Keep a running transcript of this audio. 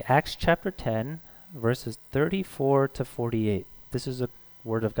Acts chapter 10, verses 34 to 48. This is a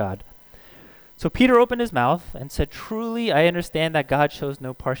word of God. So Peter opened his mouth and said, "Truly I understand that God shows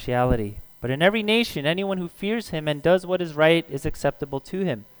no partiality, but in every nation anyone who fears him and does what is right is acceptable to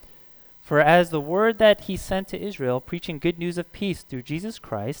him. For as the word that he sent to Israel, preaching good news of peace through Jesus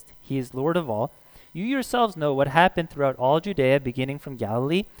Christ, he is Lord of all, you yourselves know what happened throughout all Judea, beginning from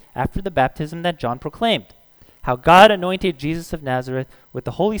Galilee, after the baptism that John proclaimed, how God anointed Jesus of Nazareth with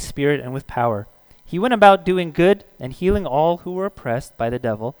the Holy Spirit and with power. He went about doing good and healing all who were oppressed by the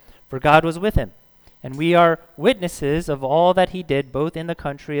devil, for God was with him. And we are witnesses of all that he did, both in the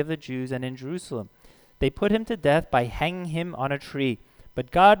country of the Jews and in Jerusalem. They put him to death by hanging him on a tree.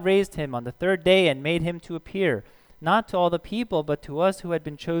 But God raised him on the third day and made him to appear, not to all the people, but to us who had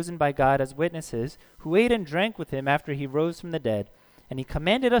been chosen by God as witnesses, who ate and drank with him after he rose from the dead. And he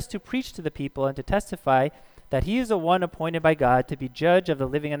commanded us to preach to the people and to testify that he is the one appointed by God to be judge of the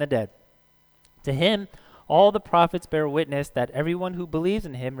living and the dead. To him, all the prophets bear witness that everyone who believes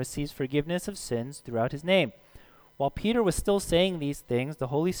in him receives forgiveness of sins throughout his name." While Peter was still saying these things, the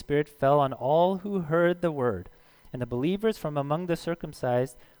Holy Spirit fell on all who heard the word. And the believers from among the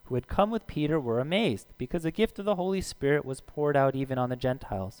circumcised who had come with Peter were amazed, because the gift of the Holy Spirit was poured out even on the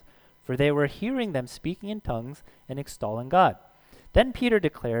Gentiles. For they were hearing them speaking in tongues and extolling God. Then Peter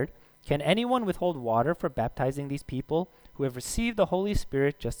declared, "Can anyone withhold water for baptizing these people who have received the Holy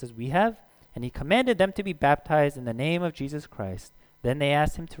Spirit just as we have?" And he commanded them to be baptized in the name of Jesus Christ. Then they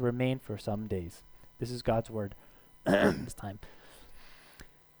asked him to remain for some days. This is God's word this time.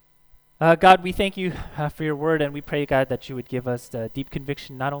 God, we thank you for your word, and we pray, God, that you would give us deep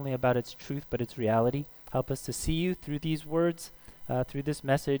conviction not only about its truth, but its reality. Help us to see you through these words, through this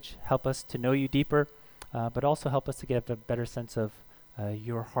message. Help us to know you deeper, but also help us to get a better sense of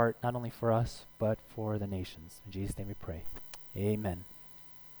your heart, not only for us, but for the nations. In Jesus' name we pray. Amen.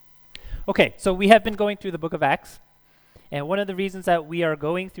 Okay, so we have been going through the book of Acts, and one of the reasons that we are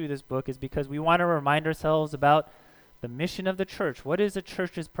going through this book is because we want to remind ourselves about the mission of the church. What is the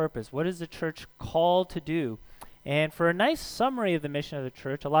church's purpose? What is the church called to do? And for a nice summary of the mission of the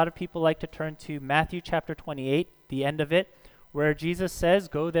church, a lot of people like to turn to Matthew chapter 28, the end of it, where Jesus says,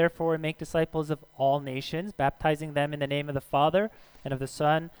 "Go therefore and make disciples of all nations, baptizing them in the name of the Father and of the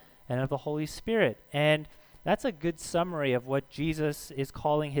Son and of the Holy Spirit." And that's a good summary of what Jesus is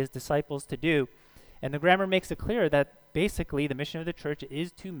calling his disciples to do. And the grammar makes it clear that basically the mission of the church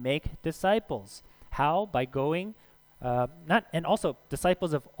is to make disciples. How? By going and also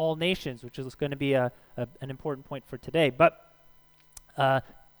disciples of all nations, which is going to be an important point for today. But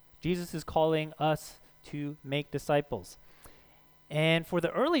Jesus is calling us to make disciples. And for the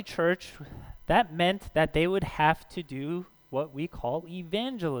early church, that meant that they would have to do what we call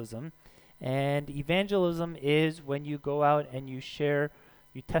evangelism. And evangelism is when you go out and you share,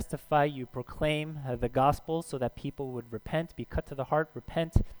 you testify, you proclaim the gospel so that people would repent, be cut to the heart,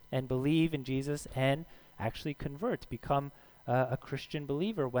 repent, and believe in Jesus, and actually convert, become a Christian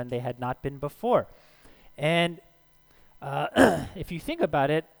believer when they had not been before. And if you think about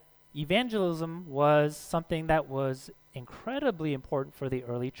it, evangelism was something that was incredibly important for the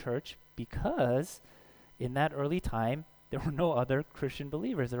early church, because in that early time, there were no other Christian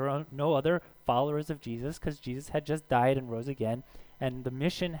believers. There were no other followers of Jesus, because Jesus had just died and rose again, and the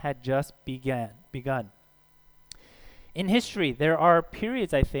mission had just begun. In history, there are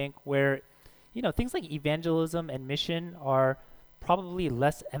periods, I think, where things like evangelism and mission are probably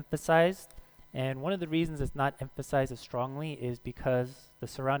less emphasized. And one of the reasons it's not emphasized as strongly is because the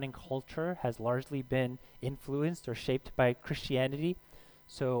surrounding culture has largely been influenced or shaped by Christianity.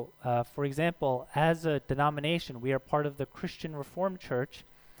 So, for example, as a denomination, we are part of the Christian Reformed Church.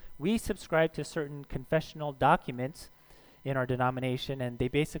 We subscribe to certain confessional documents in our denomination, and they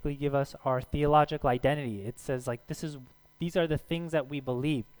basically give us our theological identity. It says, these are the things that we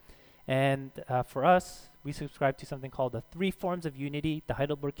believe. And for us, we subscribe to something called the Three Forms of Unity, the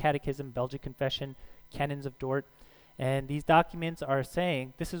Heidelberg Catechism, Belgic Confession, Canons of Dort. And these documents are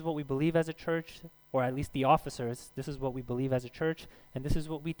saying, this is what we believe as a church, or at least the officers, this is what we believe as a church, and this is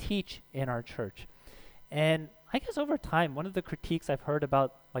what we teach in our church. And I guess over time, one of the critiques I've heard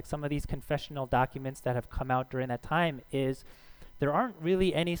about some of these confessional documents that have come out during that time is there aren't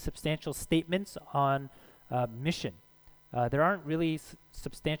really any substantial statements on mission. There aren't really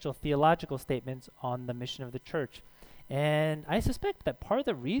substantial theological statements on the mission of the church. And I suspect that part of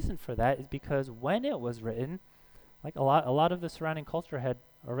the reason for that is because when it was written, a lot of the surrounding culture had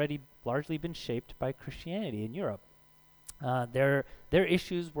already largely been shaped by Christianity in Europe. Their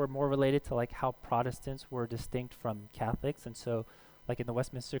issues were more related to how Protestants were distinct from Catholics, and so in the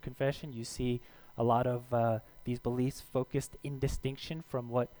Westminster Confession, you see a lot of these beliefs focused in distinction from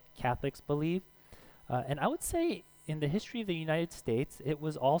what Catholics believe. And I would say in the history of the United States, it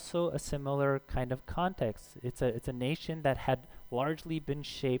was also a similar kind of context. It's a nation that had largely been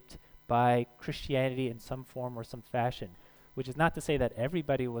shaped by Christianity in some form or some fashion, which is not to say that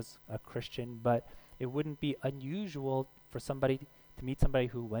everybody was a Christian, but it wouldn't be unusual for somebody to meet somebody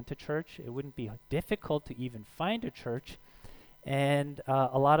who went to church. It wouldn't be difficult to even find a church. And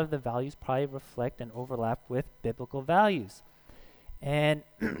a lot of the values probably reflect and overlap with biblical values. And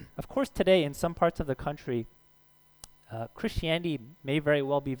of course, today in some parts of the country, Christianity may very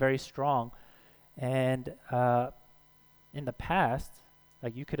well be very strong. And in the past,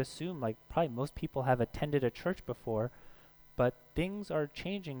 like you could assume, like probably most people have attended a church before, but things are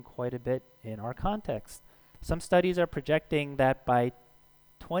changing quite a bit in our context. Some studies are projecting that by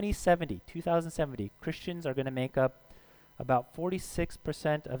 2070, Christians are going to make up about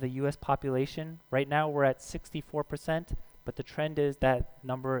 46% of the US population. Right now we're at 64%, but the trend is that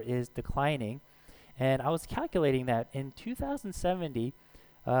number is declining. And I was calculating that in 2070,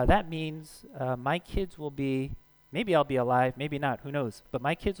 that means my kids will be, maybe I'll be alive, maybe not, who knows, but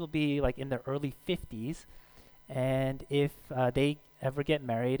my kids will be like in their early 50s. And if they ever get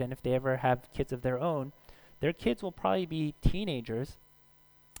married and if they ever have kids of their own, their kids will probably be teenagers.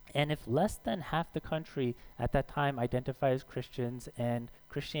 And if less than half the country at that time identify as Christians and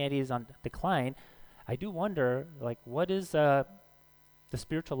Christianity is on decline, I do wonder, like, what is the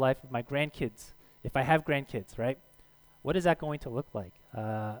spiritual life of my grandkids, if I have grandkids, right? What is that going to look like?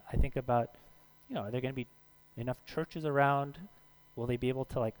 I think about, are there going to be enough churches around? Will they be able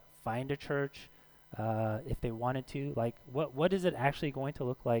to, like, find a church if they wanted to? Like, what is it actually going to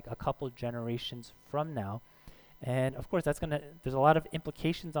look like a couple generations from now? And of course, there's a lot of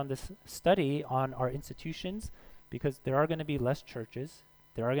implications on this study on our institutions, because there are going to be less churches,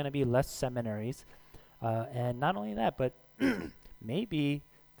 there are going to be less seminaries, and not only that, but maybe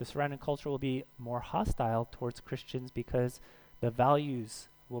the surrounding culture will be more hostile towards Christians because the values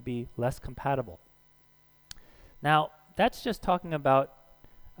will be less compatible. Now, that's just talking about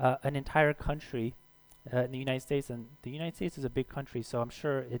an entire country in the United States, and the United States is a big country, so I'm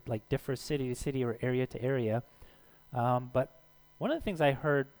sure it like differs city to city or area to area. But one of the things I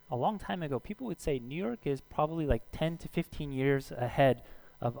heard a long time ago, people would say New York is probably like 10 to 15 years ahead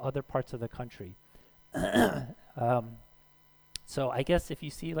of other parts of the country. So I guess if you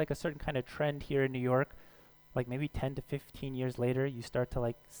see like a certain kind of trend here in New York, like maybe 10 to 15 years later, you start to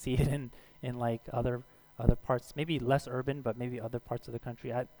like see it in like other parts, maybe less urban, but maybe other parts of the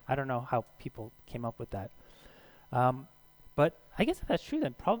country. I don't know how people came up with that. But I guess if that's true,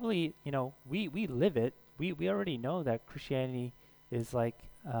 then probably, we live it. We already know that Christianity is like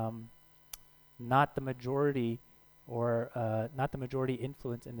not the majority or not the majority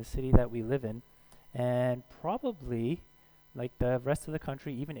influence in the city that we live in. And probably like the rest of the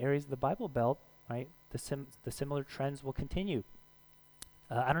country, even areas of the Bible Belt, right, the similar trends will continue.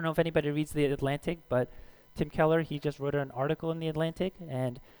 I don't know if anybody reads The Atlantic, but Tim Keller, he just wrote an article in The Atlantic,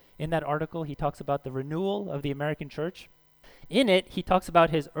 and in that article he talks about the renewal of the American church. In it, he talks about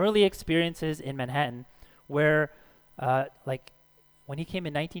his early experiences in Manhattan, where like when he came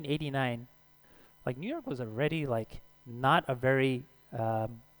in 1989, like New York was already like not a very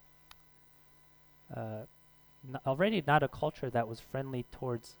already not a culture that was friendly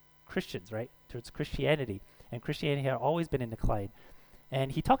towards Christians, right? Towards Christianity. And Christianity had always been in decline.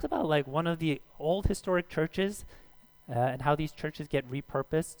 And he talks about like one of the old historic churches and how these churches get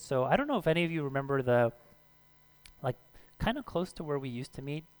repurposed. So I don't know if any of you remember the, like kind of close to where we used to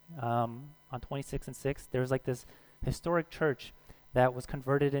meet on 26 and 6, there was like this historic church that was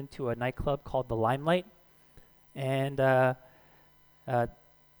converted into a nightclub called the Limelight. And the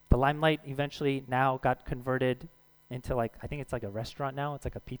Limelight eventually now got converted into like, I think it's like a restaurant now, it's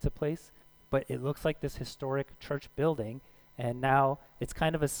like a pizza place, but it looks like this historic church building. And now it's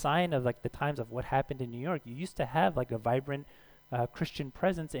kind of a sign of like the times of what happened in New York. You used to have like a vibrant Christian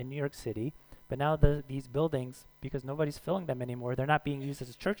presence in New York City, but now these buildings, because nobody's filling them anymore, they're not being used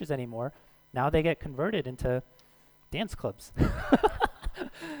as churches anymore. Now they get converted into dance clubs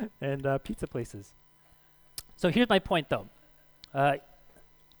and pizza places. So here's my point though. I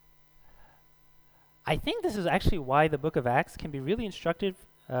think this is actually why the book of Acts can be really instructive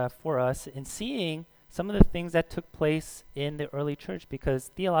for us in seeing some of the things that took place in the early church,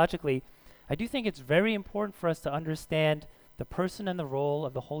 because theologically, I do think it's very important for us to understand the person and the role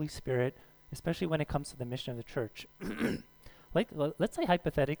of the Holy Spirit, especially when it comes to the mission of the church. Like, let's say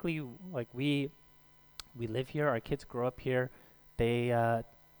hypothetically, like we live here, our kids grow up here, they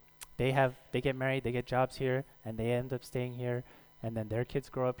get married, they get jobs here, and they end up staying here, and then their kids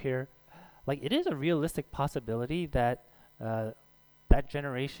grow up here. like it is a realistic possibility that that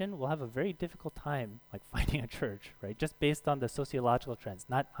generation will have a very difficult time like finding a church, right? Just based on the sociological trends.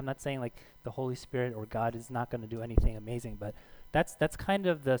 I'm not saying like the Holy Spirit or God is not going to do anything amazing, but that's kind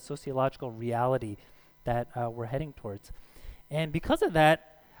of the sociological reality that we're heading towards. And because of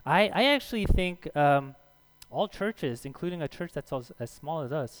that, I actually think all churches, including a church that's as small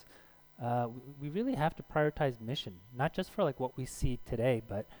as us, we really have to prioritize mission, not just for like what we see today,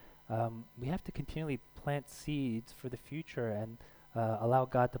 but we have to continually plant seeds for the future and allow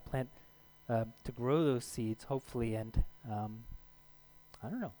God to plant, to grow those seeds, hopefully, and I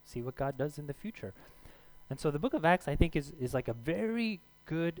don't know, see what God does in the future. And so the book of Acts, I think, is like a very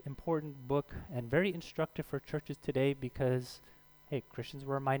good, important book and very instructive for churches today because, hey, Christians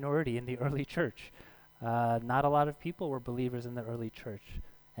were a minority in the early church. Not a lot of people were believers in the early church.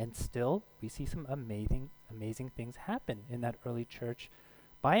 And still, we see some amazing things happen in that early church,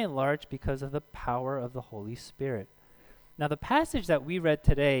 by and large, because of the power of the Holy Spirit. Now, the passage that we read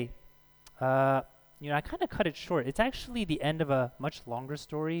today, I kind of cut it short. It's actually the end of a much longer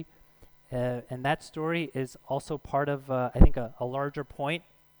story, and that story is also part of, I think, a larger point.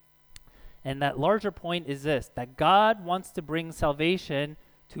 And that larger point is this, that God wants to bring salvation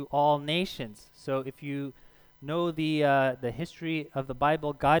to all nations. So if you know the history of the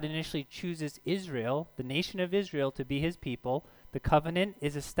Bible, God initially chooses Israel, the nation of Israel, to be his people. The covenant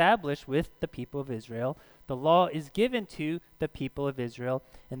is established with the people of Israel. The law is given to the people of Israel,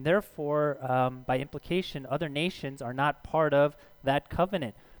 and therefore, by implication, other nations are not part of that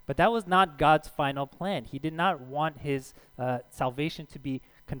covenant. But that was not God's final plan. He did not want his salvation to be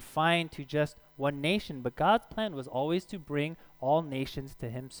confined to just one nation, but God's plan was always to bring all nations to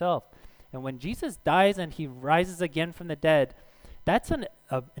himself. And when Jesus dies and he rises again from the dead, that's an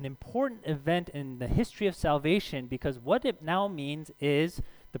important event in the history of salvation, because what it now means is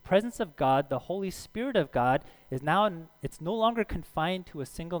the presence of God, the Holy Spirit of God, is now, it's no longer confined to a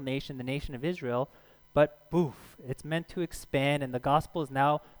single nation, the nation of Israel, but boof, it's meant to expand, and the gospel is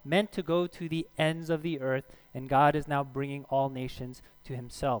now meant to go to the ends of the earth, and God is now bringing all nations to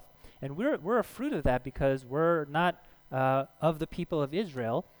himself. And we're a fruit of that because we're not of the people of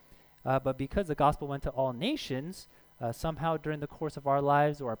Israel, but because the gospel went to all nations, somehow during the course of our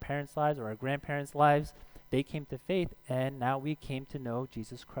lives or our parents' lives or our grandparents' lives, they came to faith, and now we came to know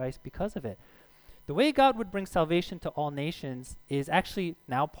Jesus Christ because of it. The way God would bring salvation to all nations is actually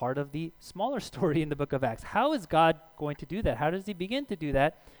now part of the smaller story in the book of Acts. How is God going to do that? How does he begin to do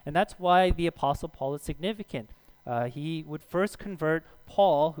that? And that's why the Apostle Paul is significant. He would first convert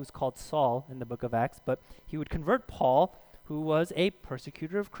Paul, who's called Saul in the book of Acts, but he would convert Paul, who was a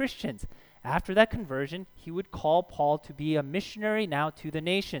persecutor of Christians. After that conversion, he would call Paul to be a missionary now to the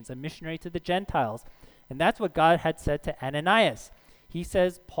nations, a missionary to the Gentiles. And that's what God had said to Ananias. He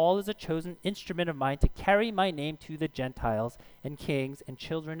says, Paul is a chosen instrument of mine to carry my name to the Gentiles and kings and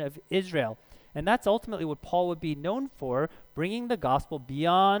children of Israel. And that's ultimately what Paul would be known for, bringing the gospel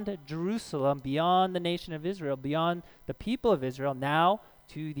beyond Jerusalem, beyond the nation of Israel, beyond the people of Israel, now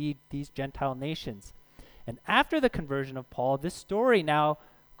to these Gentile nations. And after the conversion of Paul, this story now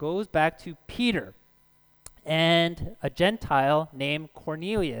goes back to Peter and a Gentile named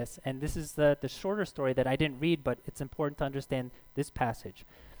Cornelius. And this is the shorter story that I didn't read, but it's important to understand this passage.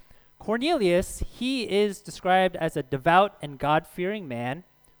 Cornelius, he is described as a devout and God-fearing man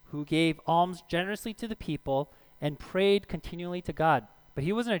who gave alms generously to the people and prayed continually to God. But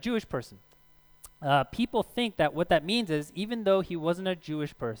he wasn't a Jewish person. People think that what that means is, even though he wasn't a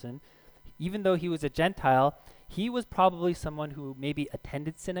Jewish person, even though he was a Gentile, he was probably someone who maybe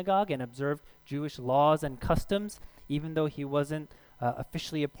attended synagogue and observed Jewish laws and customs, even though he wasn't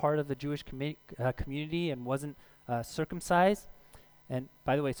officially a part of the Jewish community and wasn't circumcised. And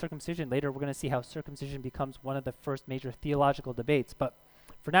by the way, circumcision, later we're going to see how circumcision becomes one of the first major theological debates. But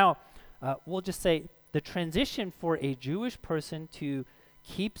for now, we'll just say the transition for a Jewish person to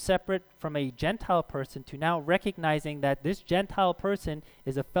keep separate from a Gentile person to now recognizing that this Gentile person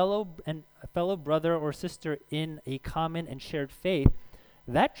is a fellow brother or sister in a common and shared faith,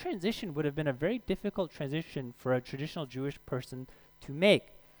 that transition would have been a very difficult transition for a traditional Jewish person to make.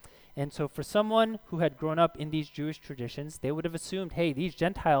 And so for someone who had grown up in these Jewish traditions, they would have assumed, hey, these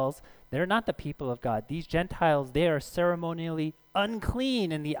Gentiles, they're not the people of God. These Gentiles, they are ceremonially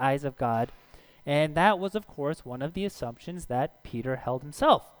unclean in the eyes of God. And that was, of course, one of the assumptions that Peter held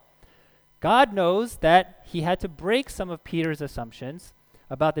himself. God knows that he had to break some of Peter's assumptions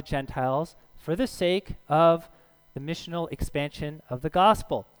about the Gentiles for the sake of the missional expansion of the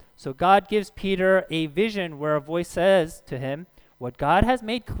gospel. So God gives Peter a vision where a voice says to him, "What God has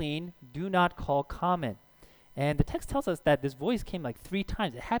made clean, do not call common." And the text tells us that this voice came like 3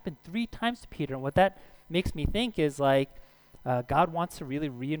 times. It happened 3 times to Peter. And what that makes me think is like God wants to really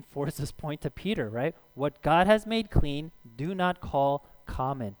reinforce this point to Peter, right? What God has made clean, do not call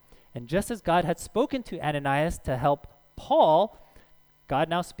common. And just as God had spoken to Ananias to help Paul, God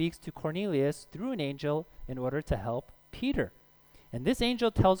now speaks to Cornelius through an angel in order to help Peter. And this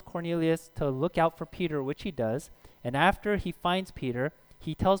angel tells Cornelius to look out for Peter, which he does. And after he finds Peter,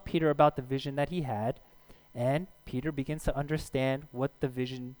 he tells Peter about the vision that he had. And Peter begins to understand what the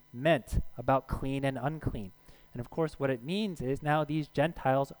vision meant about clean and unclean. And of course, what it means is now these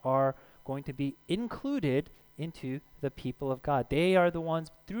Gentiles are going to be included into the people of God. They are the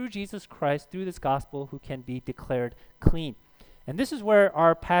ones through Jesus Christ, through this gospel, who can be declared clean. And this is where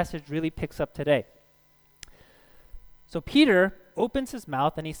our passage really picks up today. So Peter opens his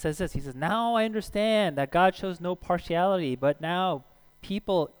mouth and he says this. He says, now I understand that God shows no partiality, but now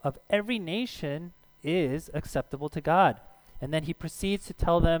people of every nation is acceptable to God. And then he proceeds to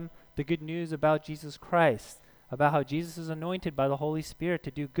tell them the good news about Jesus Christ, about how Jesus is anointed by the Holy Spirit to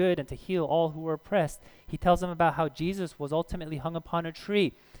do good and to heal all who are oppressed. He tells them about how Jesus was ultimately hung upon a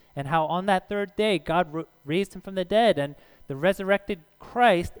tree and how on that third day God raised him from the dead, and the resurrected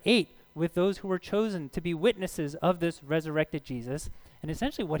Christ ate with those who were chosen to be witnesses of this resurrected Jesus. And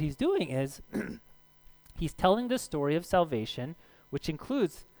essentially what he's doing is he's telling the story of salvation, which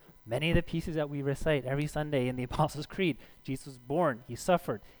includes many of the pieces that we recite every Sunday in the Apostles' Creed. Jesus was born, he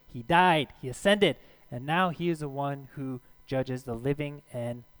suffered, he died, he ascended, and now he is the one who judges the living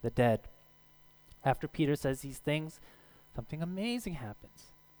and the dead. After Peter says these things, something amazing happens.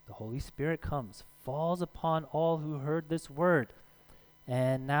 The Holy Spirit comes, falls upon all who heard this word.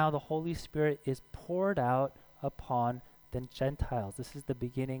 And now the Holy Spirit is poured out upon the Gentiles. This is the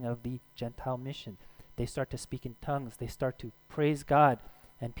beginning of the Gentile mission. They start to speak in tongues. They start to praise God.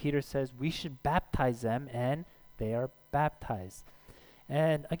 And Peter says we should baptize them, and they are baptized.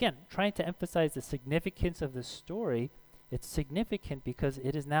 And again, trying to emphasize the significance of this story, it's significant because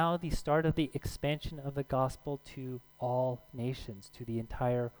it is now the start of the expansion of the gospel to all nations, to the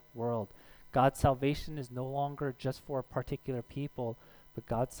entire world. God's salvation is no longer just for a particular people, but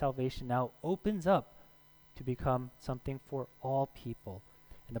God's salvation now opens up to become something for all people.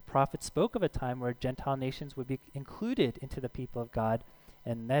 And the prophet spoke of a time where Gentile nations would be included into the people of God,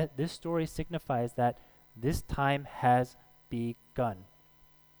 and that this story signifies that this time has begun.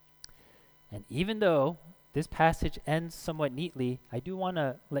 And even though this passage ends somewhat neatly, I do want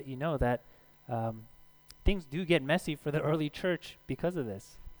to let you know that things do get messy for the early church because of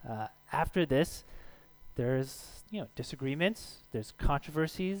this. After this, there's disagreements, there's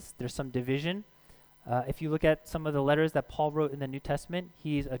controversies, there's some division. If you look at some of the letters that Paul wrote in the New Testament,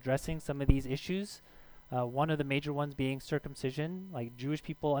 he's addressing some of these issues. One of the major ones being circumcision. Like Jewish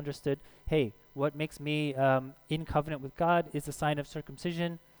people understood, hey, what makes me in covenant with God is a sign of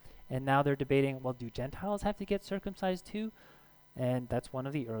circumcision. And now they're debating, well, do Gentiles have to get circumcised too? And that's one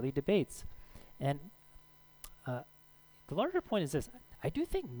of the early debates. And the larger point is this. I do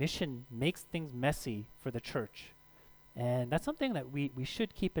think mission makes things messy for the church. And that's something that we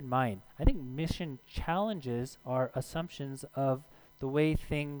should keep in mind. I think mission challenges our assumptions of the way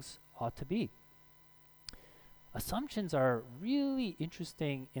things ought to be. Assumptions are really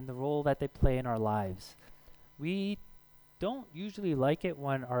interesting in the role that they play in our lives. We don't usually like it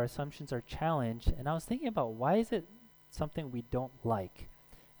when our assumptions are challenged, and I was thinking about why is it something we don't like?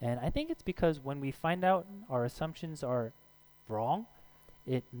 And I think it's because when we find out our assumptions are wrong,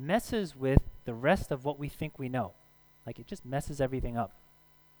 it messes with the rest of what we think we know. Like it just messes everything up.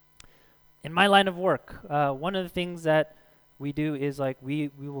 In my line of work, one of the things that we do is like we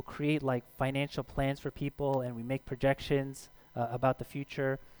will create like financial plans for people, and we make projections about the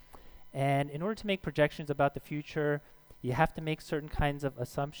future. And in order to make projections about the future, you have to make certain kinds of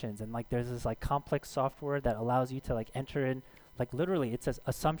assumptions. And like there's this like complex software that allows you to like enter in, like literally it says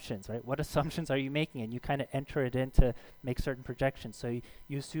assumptions, right? What assumptions are you making? And you kind of enter it in to make certain projections. So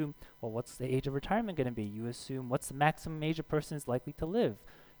you assume, well, what's the age of retirement going to be? You assume what's the maximum age a person is likely to live?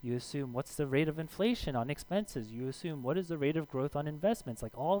 You assume what's the rate of inflation on expenses? You assume what is the rate of growth on investments?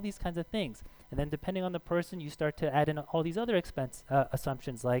 Like all these kinds of things. And then depending on the person, you start to add in all these other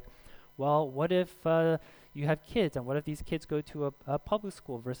assumptions like, well, what if you have kids, and what if these kids go to a public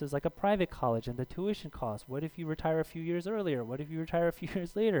school versus like a private college and the tuition costs? What if you retire a few years earlier? What if you retire a few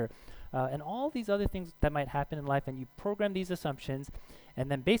years later? And all these other things that might happen in life, and you program these assumptions, and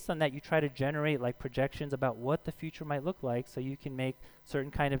then based on that, you try to generate like projections about what the future might look like so you can make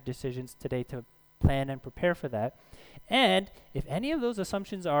certain kind of decisions today to plan and prepare for that. And if any of those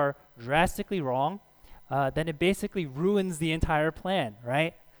assumptions are drastically wrong, then it basically ruins the entire plan,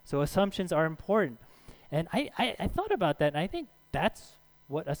 right? So assumptions are important. And I thought about that, and I think that's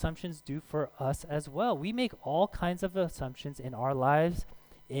what assumptions do for us as well. We make all kinds of assumptions in our lives.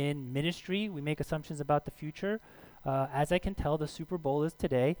 In ministry, we make assumptions about the future. As I can tell, the Super Bowl is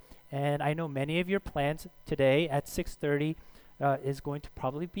today, and I know many of your plans today at 6:30 is going to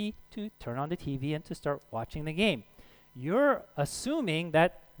probably be to turn on the TV and to start watching the game. You're assuming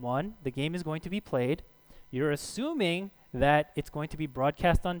that, one, the game is going to be played. You're assuming that it's going to be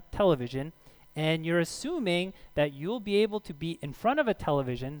broadcast on television, and you're assuming that you'll be able to be in front of a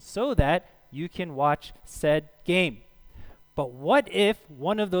television so that you can watch said game. But what if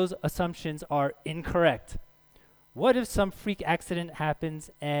one of those assumptions are incorrect? What if some freak accident happens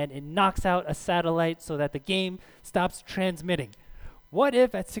and it knocks out a satellite so that the game stops transmitting? What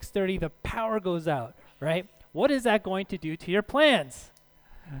if at 6:30 the power goes out, right? What is that going to do to your plans?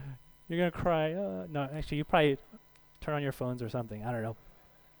 You're going to cry. No, actually, you probably turn on your phones or something. I don't know.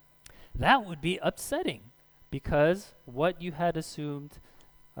 That would be upsetting because what you had assumed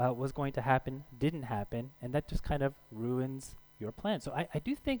was going to happen didn't happen, and that just kind of ruins your plan. So I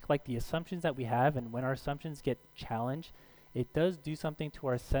do think like the assumptions that we have, and when our assumptions get challenged, it does do something to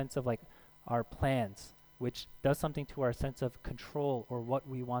our sense of like our plans, which does something to our sense of control or what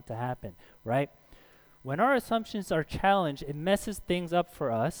we want to happen, right? When our assumptions are challenged, it messes things up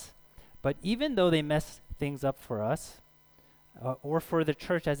for us. But even though they mess things up for us, or for the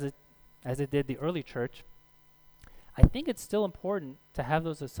church as it did the early church, I think it's still important to have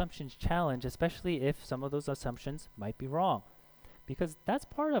those assumptions challenged, especially if some of those assumptions might be wrong, because that's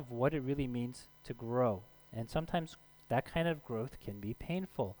part of what it really means to grow. And sometimes that kind of growth can be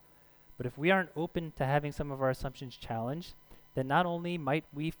painful. But if we aren't open to having some of our assumptions challenged, then not only might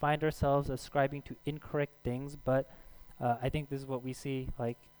we find ourselves ascribing to incorrect things, but I think this is what we see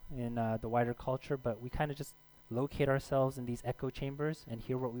like in the wider culture, but we kind of just locate ourselves in these echo chambers and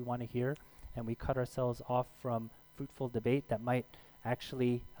hear what we want to hear, and we cut ourselves off from fruitful debate that might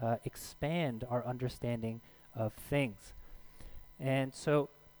actually expand our understanding of things. And so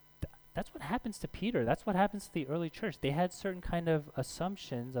that's what happens to Peter. That's what happens to the early church. They had certain kind of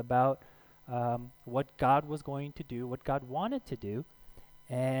assumptions about what God was going to do, what God wanted to do,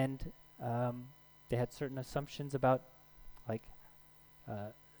 and they had certain assumptions about like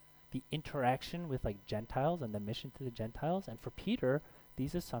the interaction with like Gentiles and the mission to the Gentiles. And for Peter,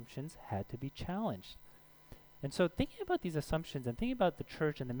 these assumptions had to be challenged. And so thinking about these assumptions and thinking about the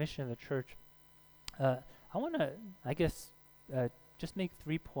church and the mission of the church, I want to, I guess, just make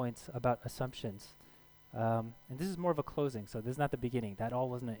 3 points about assumptions. And this is more of a closing, so this is not the beginning. That all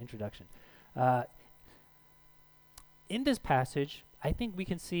wasn't an introduction. In this passage, I think we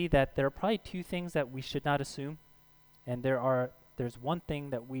can see that there are probably 2 things that we should not assume, and there's one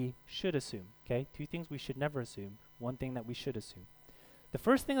thing that we should assume, okay? 2 things we should never assume, one thing that we should assume. The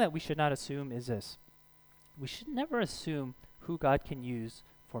first thing that we should not assume is this. We should never assume who God can use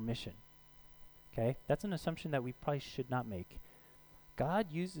for mission, okay? That's an assumption that we probably should not make. God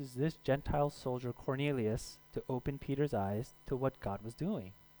uses this Gentile soldier, Cornelius, to open Peter's eyes to what God was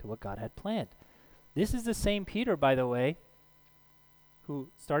doing, to what God had planned. This is the same Peter, by the way, who,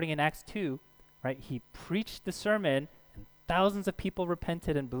 starting in Acts 2, right, he preached the sermon, and thousands of people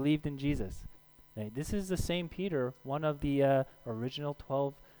repented and believed in Jesus. Right? This is the same Peter, one of the original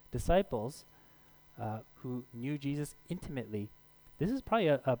 12 disciples who knew Jesus intimately. This is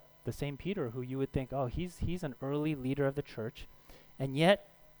probably the same Peter who you would think, oh, he's an early leader of the church, and yet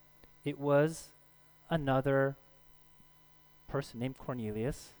it was another person named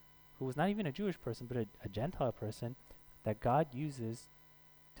Cornelius, who was not even a Jewish person, but a Gentile person, that God uses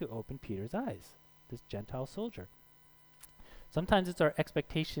to open Peter's eyes, this Gentile soldier. Sometimes it's our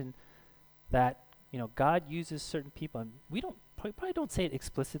expectation that, God uses certain people, and we probably don't say it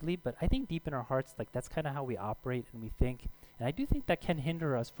explicitly, but I think deep in our hearts, like that's kind of how we operate and we think. And I do think that can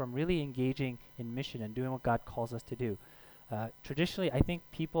hinder us from really engaging in mission and doing what God calls us to do. Traditionally, I think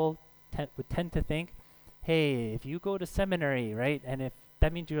people would tend to think, hey, if you go to seminary, right, and if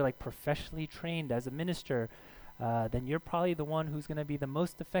that means you're like professionally trained as a minister, then you're probably the one who's going to be the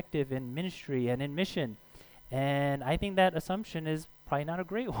most effective in ministry and in mission. And I think that assumption is probably not a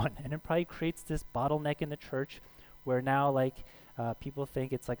great one, and it probably creates this bottleneck in the church where now like people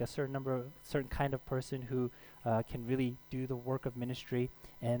think it's like a certain kind of person who can really do the work of ministry,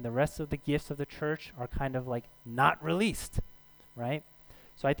 and the rest of the gifts of the church are kind of like not released, right?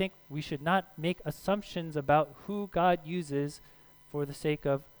 So I think we should not make assumptions about who God uses for the sake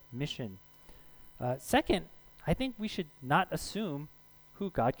of mission. Second, I think we should not assume who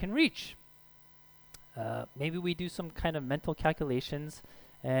God can reach. Maybe we do some kind of mental calculations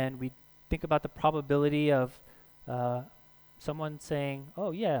and we think about the probability of someone saying,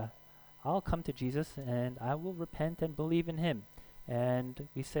 oh yeah, I'll come to Jesus and I will repent and believe in him. And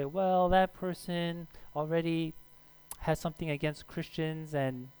we say, well, that person already has something against Christians,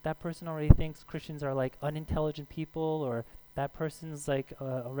 and that person already thinks Christians are like unintelligent people, or that person's like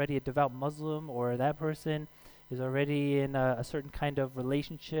already a devout Muslim, or that person is already in a certain kind of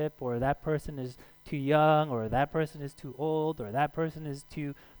relationship, or that person is too young, or that person is too old, or that person is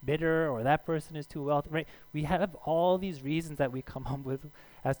too bitter, or that person is too wealthy, right? We have all these reasons that we come up with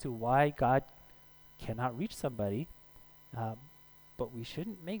as to why God cannot reach somebody, um, but we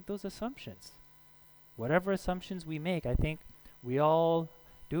shouldn't make those assumptions. Whatever assumptions we make, I think we all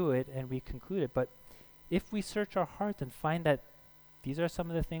do it and we conclude it. But if we search our hearts and find that these are some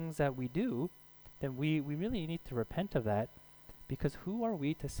of the things that we do, then we really need to repent of that, because who are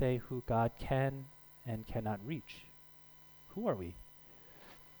we to say who God can and cannot reach? Who are we?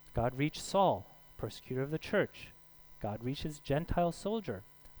 God reached Saul, persecutor of the church. God reaches Gentile soldier.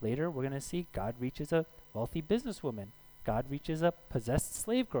 Later, we're going to see God reaches a wealthy businesswoman. God reaches a possessed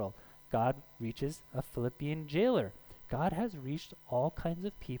slave girl. God reaches a Philippian jailer. God has reached all kinds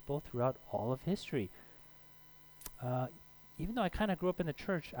of people throughout all of history. Even though I kind of grew up in the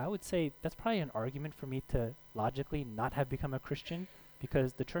church, I would say that's probably an argument for me to logically not have become a Christian,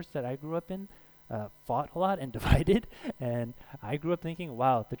 because the church that I grew up in fought a lot and divided, and I grew up thinking,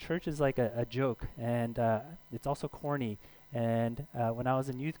 wow, the church is like a joke, and it's also corny. And when I was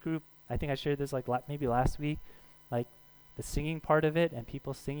in youth group, I think I shared this like maybe last week, like the singing part of it and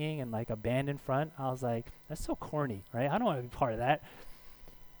people singing and like a band in front, I was like, that's so corny, right? I don't want to be part of that.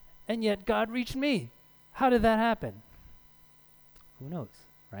 And yet God reached me. How did that happen? Who knows,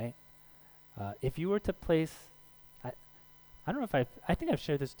 right? If you were to place, I don't know if I think I've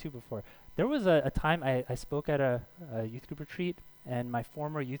shared this too before. There was a time I spoke at a youth group retreat, and my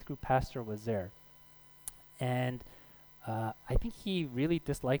former youth group pastor was there. And I think he really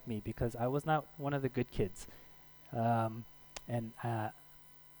disliked me because I was not one of the good kids. And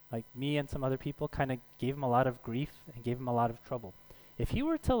like me and some other people kind of gave him a lot of grief and gave him a lot of trouble. If he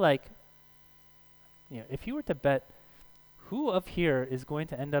were to if he were to bet who of here is going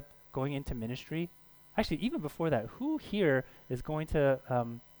to end up going into ministry, actually even before that, who here is going to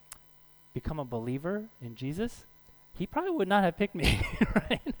become a believer in Jesus, he probably would not have picked me,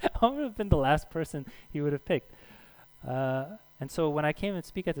 right? I would have been the last person he would have picked. And so when I came and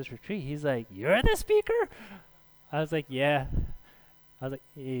speak at this retreat, he's like, "You're the speaker?" I was like, "Yeah." I was like,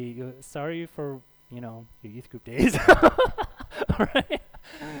 "Hey, sorry for your youth group days." Right?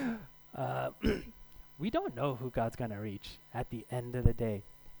 We don't know who God's gonna reach at the end of the day,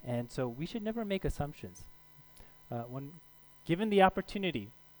 and so we should never make assumptions. When given the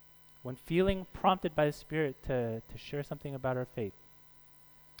opportunity, when feeling prompted by the Spirit to share something about our faith,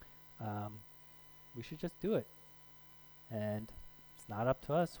 we should just do it. And it's not up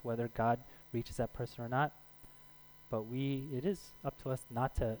to us whether God reaches that person or not, but it is up to us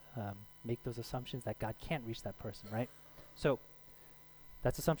not to make those assumptions that God can't reach that person, right? So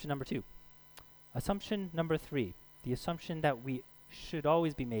that's assumption number 2. Assumption number 3, the assumption that we should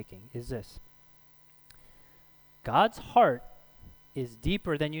always be making is this: God's heart is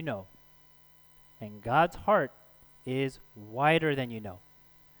deeper than you know, and God's heart is wider than you know.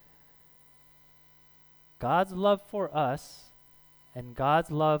 God's love for us and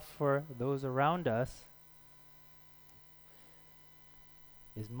God's love for those around us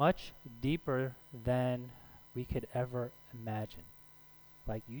is much deeper than we could ever imagine.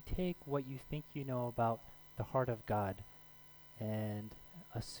 Like, you take what you think you know about the heart of God and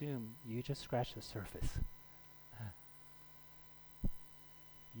assume you just scratched the surface.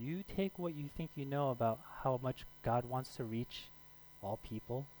 You take what you think you know about how much God wants to reach all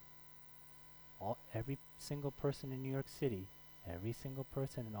people, every single person in New York City, every single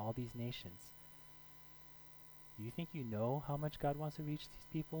person in all these nations. You think you know how much God wants to reach these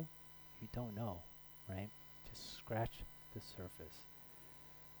people? You don't know, right? Just scratch the surface.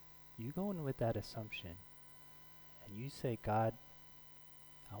 You go in with that assumption and you say, God,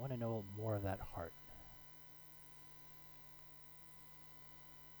 I want to know more of that heart.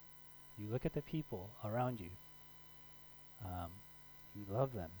 You look at the people around you. You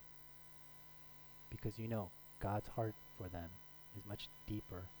love them because you know God's heart for them is much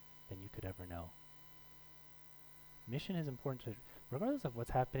deeper than you could ever know. Mission is important to, regardless of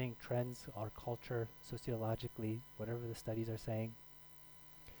what's happening, trends, our culture, sociologically, whatever the studies are saying.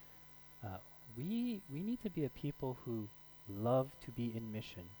 We need to be a people who love to be in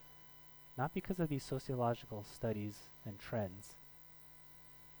mission, not because of these sociological studies and trends,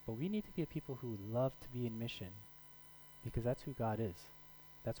 but we need to be a people who love to be in mission because that's who God is.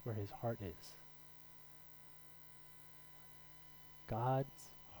 That's where his heart is. God's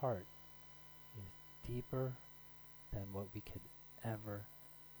heart deeper than what we could ever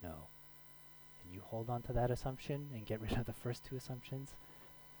know. And you hold on to that assumption and get rid of the first two assumptions,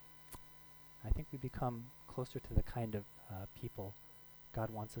 I think we become closer to the kind of people God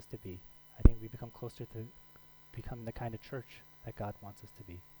wants us to be. I think we become closer to become the kind of church that God wants us to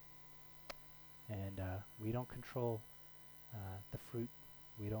be. And we don't control the fruit.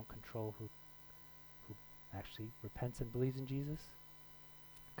 We don't control who actually repents and believes in Jesus.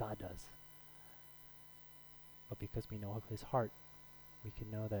 God does. But because we know of his heart, we can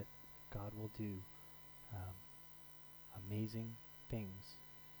know that God will do amazing things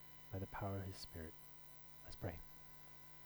by the power of his Spirit. Let's pray.